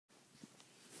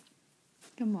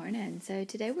Good morning. So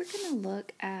today we're going to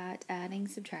look at adding,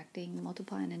 subtracting,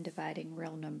 multiplying, and dividing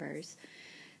real numbers.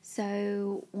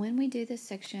 So when we do this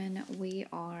section, we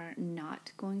are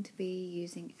not going to be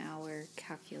using our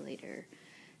calculator.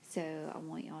 So I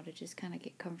want y'all to just kind of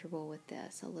get comfortable with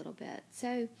this a little bit.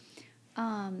 So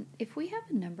if we have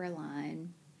a number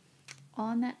line,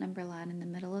 on that number line, in the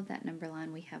middle of that number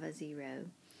line, we have a 0.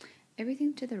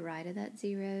 Everything to the right of that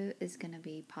 0 is going to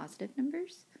be positive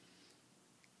numbers.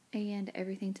 And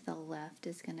everything to the left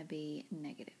is going to be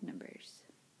negative numbers.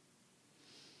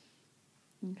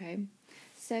 Okay,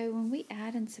 so when we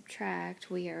add and subtract,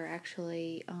 we are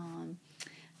actually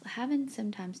having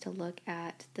sometimes to look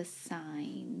at the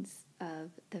signs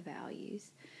of the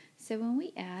values. So when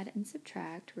we add and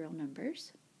subtract real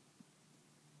numbers,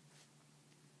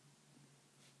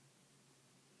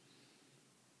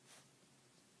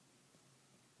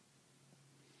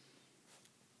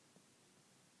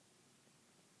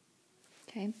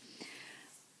 okay,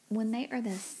 when they are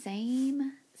the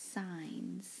same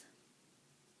signs,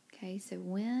 okay, so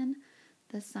when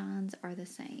the signs are the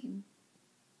same,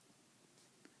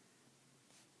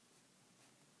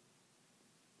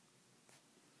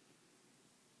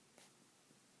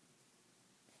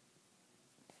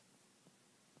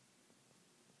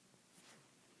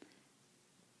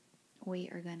 we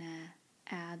are going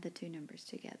to add the two numbers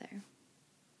together.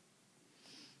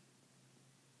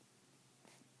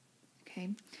 Okay,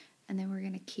 and then we're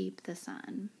going to keep the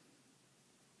sign.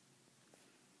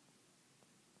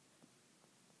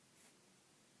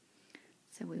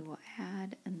 So we will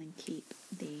add and then keep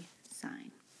the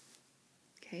sign.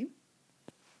 Okay.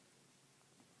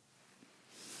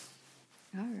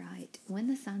 All right. When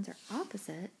the signs are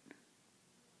opposite,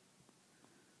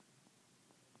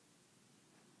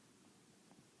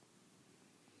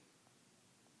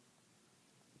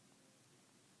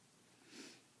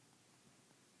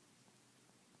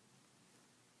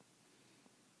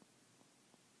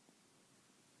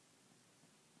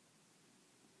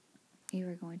 you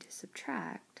are going to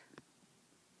subtract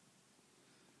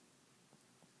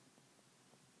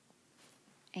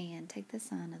and take the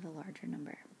sign of the larger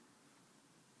number.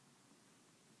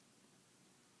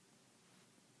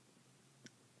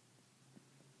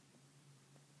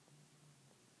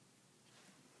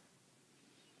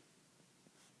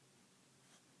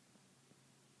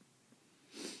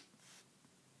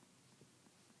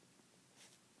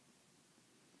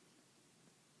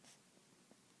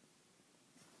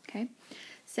 Okay,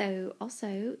 so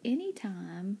also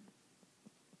anytime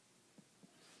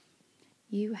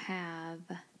you have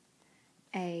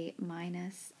a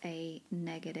minus a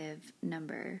negative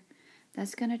number,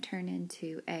 that's going to turn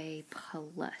into a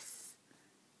plus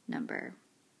number.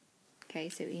 Okay,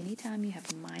 so anytime you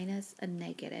have minus a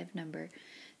negative number,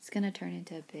 it's going to turn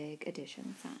into a big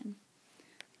addition sign.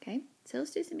 Okay, so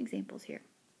let's do some examples here.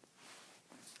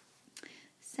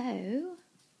 So,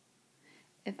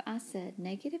 if I said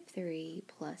negative 3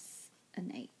 plus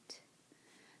an 8,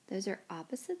 those are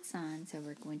opposite signs, so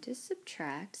we're going to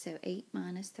subtract. So 8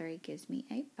 minus 3 gives me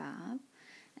a 5,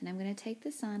 and I'm going to take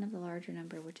the sign of the larger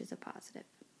number, which is a positive.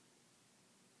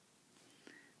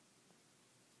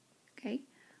 Okay,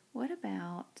 what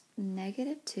about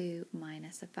negative 2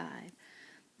 minus a 5?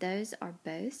 Those are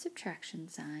both subtraction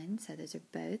signs, so those are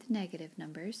both negative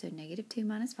numbers, so negative 2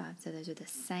 minus 5, so those are the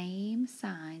same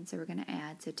sign, so we're going to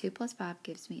add. So 2 plus 5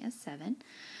 gives me a 7.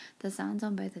 The signs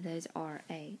on both of those are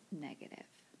a negative.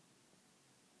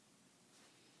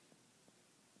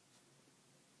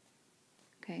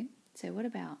 Okay, so what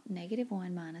about negative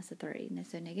 1 minus a 3? Now,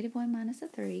 so negative 1 minus a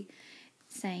 3,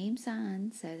 same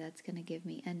sign, so that's going to give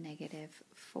me a negative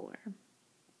 4.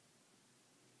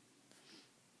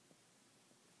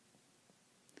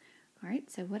 All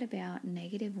right, so what about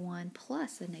negative 1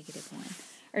 plus a negative 1?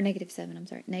 Or negative 7, I'm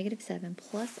sorry. Negative 7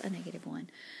 plus a negative 1.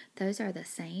 Those are the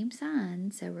same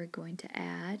sign, so we're going to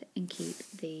add and keep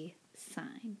the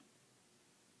sign.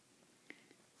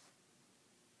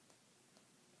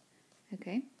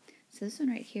 Okay, so this one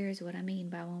right here is what I mean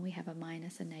by when we have a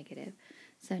minus a negative.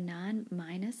 So 9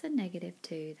 minus a negative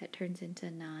 2, that turns into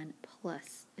 9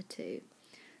 plus a 2.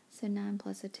 So 9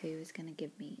 plus a 2 is going to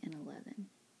give me an 11.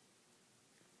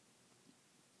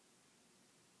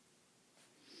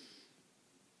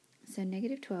 So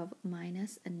negative 12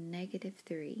 minus a negative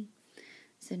 3.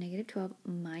 So negative 12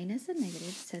 minus a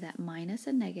negative, so that minus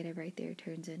a negative right there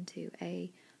turns into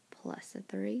a plus a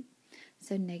 3.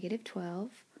 So negative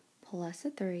 12 plus a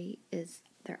 3 is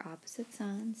their opposite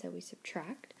sign, so we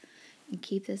subtract and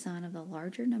keep the sign of the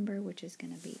larger number, which is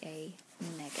going to be a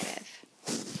negative.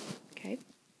 Okay.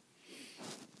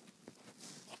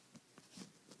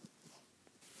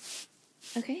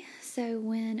 Okay, So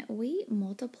when we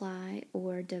multiply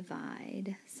or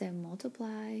divide, so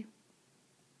multiply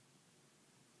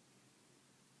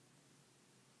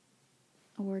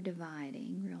or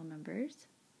dividing real numbers,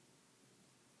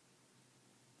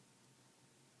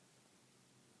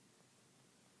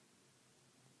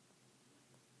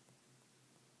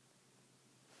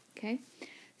 okay?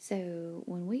 So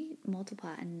when we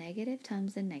multiply a negative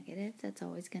times a negative, that's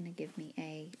always going to give me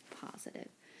a positive.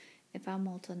 If I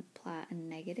multiply a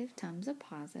negative times a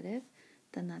positive,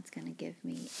 then that's going to give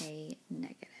me a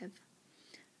negative.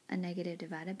 A negative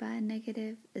divided by a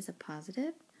negative is a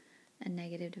positive. A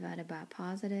negative divided by a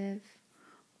positive,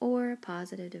 or a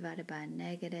positive divided by a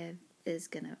negative is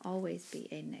going to always be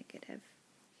a negative.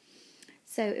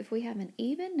 So if we have an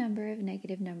even number of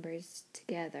negative numbers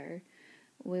together,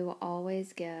 we will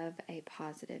always give a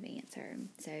positive answer.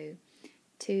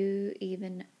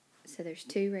 So there's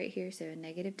 2 right here, so a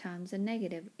negative times a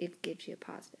negative, it gives you a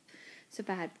positive. So if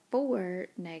I had 4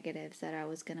 negatives that I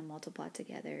was going to multiply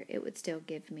together, it would still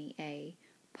give me a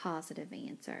positive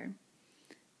answer.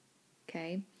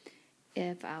 Okay?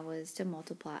 If I was to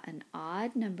multiply an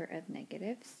odd number of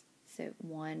negatives, so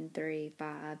 1, 3,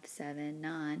 5, 7,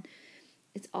 9,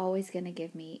 it's always going to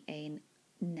give me a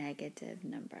negative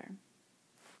number.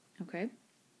 Okay?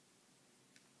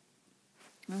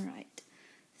 All right.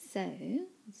 So,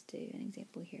 let's do an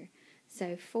example here.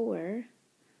 So, 4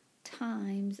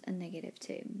 times a negative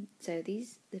 2. So, the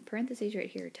parentheses right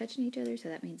here are touching each other, so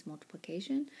that means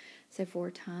multiplication. So, 4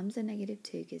 times a negative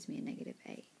 2 gives me a negative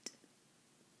 8.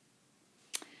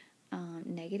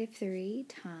 Negative 3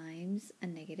 times a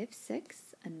negative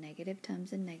 6. A negative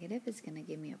times a negative is going to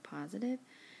give me a positive.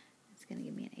 It's going to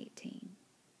give me an 18.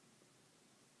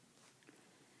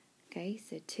 Okay,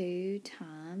 so 2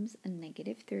 times a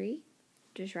negative 3.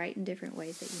 Just write in different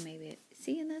ways that you may be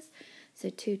seeing this. So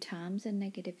 2 times a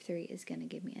negative 3 is going to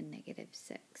give me a negative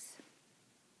 6.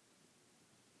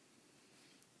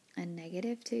 A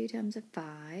negative 2 times a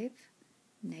 5.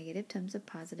 Negative times a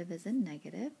positive is a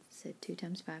negative. So 2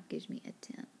 times 5 gives me a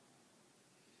 10.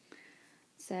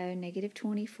 So negative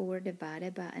 24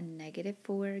 divided by a negative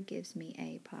 4 gives me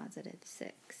a positive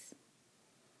 6.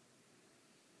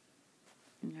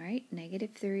 All right,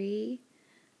 negative 3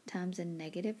 times a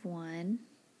negative 1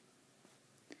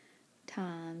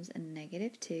 times a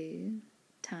negative 2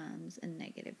 times a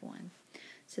negative 1.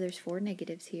 So there's 4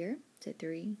 negatives here. So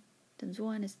 3 times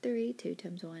 1 is 3, 2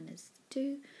 times 1 is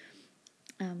 2,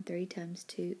 3 times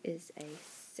 2 is a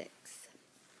 6.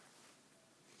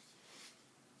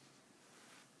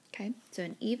 Okay, so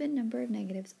an even number of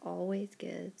negatives always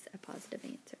gives a positive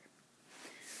answer.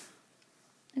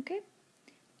 Okay.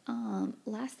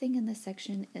 Last thing in this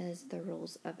section is the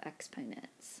rules of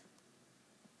exponents.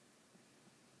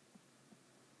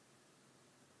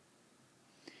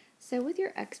 So with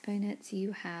your exponents,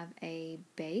 you have a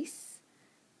base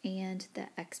and the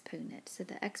exponent. So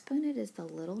the exponent is the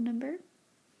little number,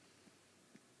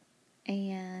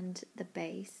 and the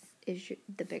base is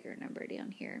the bigger number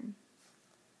down here.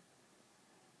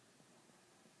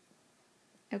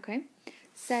 Okay,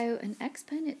 so an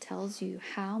exponent tells you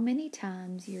how many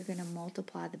times you're going to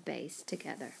multiply the base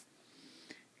together.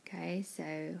 Okay,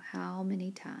 so how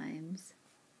many times?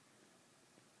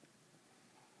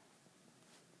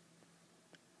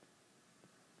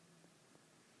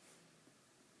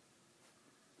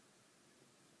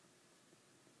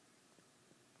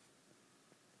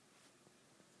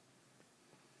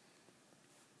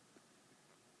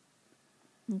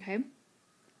 Okay.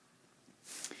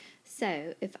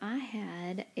 So if I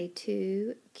had a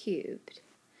 2 cubed,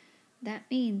 that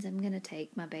means I'm going to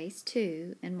take my base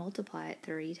 2 and multiply it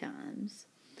 3 times.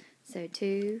 So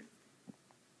 2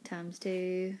 times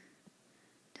 2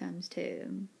 times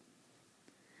 2.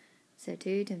 So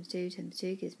 2 times 2 times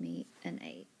 2 gives me an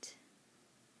 8.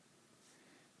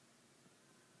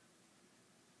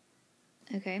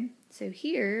 Okay, so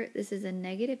here this is a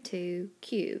negative 2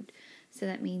 cubed. So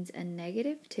that means a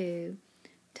negative 2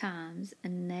 times a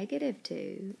negative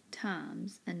 2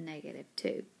 times a negative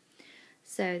 2.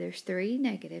 So there's 3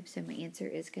 negatives, so my answer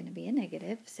is going to be a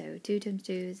negative. So 2 times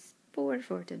 2 is 4,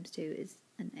 4 times 2 is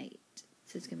an 8.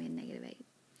 So it's going to be a negative 8.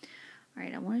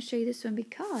 Alright, I want to show you this one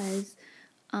because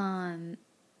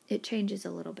it changes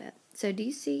a little bit. So do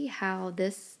you see how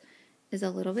this is a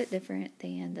little bit different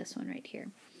than this one right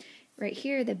here? Right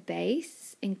here, the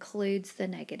base includes the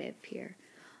negative here.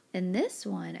 In this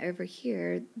one over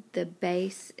here, the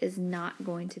base is not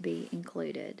going to be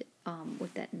included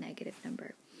with that negative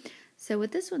number. So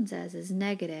what this one says is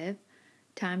negative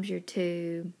times your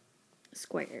 2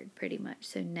 squared, pretty much.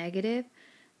 So negative,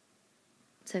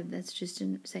 so that's just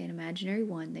say an imaginary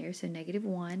 1 there. So negative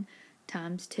 1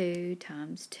 times 2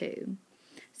 times 2.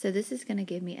 So this is going to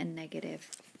give me a negative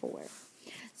 4.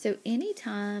 So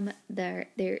anytime there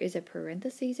is a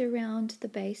parentheses around the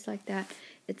base like that,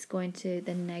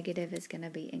 the negative is going to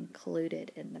be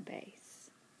included in the base.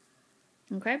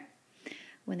 Okay?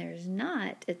 When there's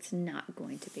not, it's not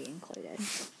going to be included.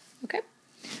 Okay?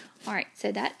 All right,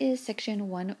 so that is section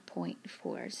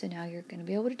 1.4. So now you're going to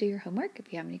be able to do your homework.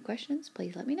 If you have any questions,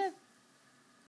 please let me know.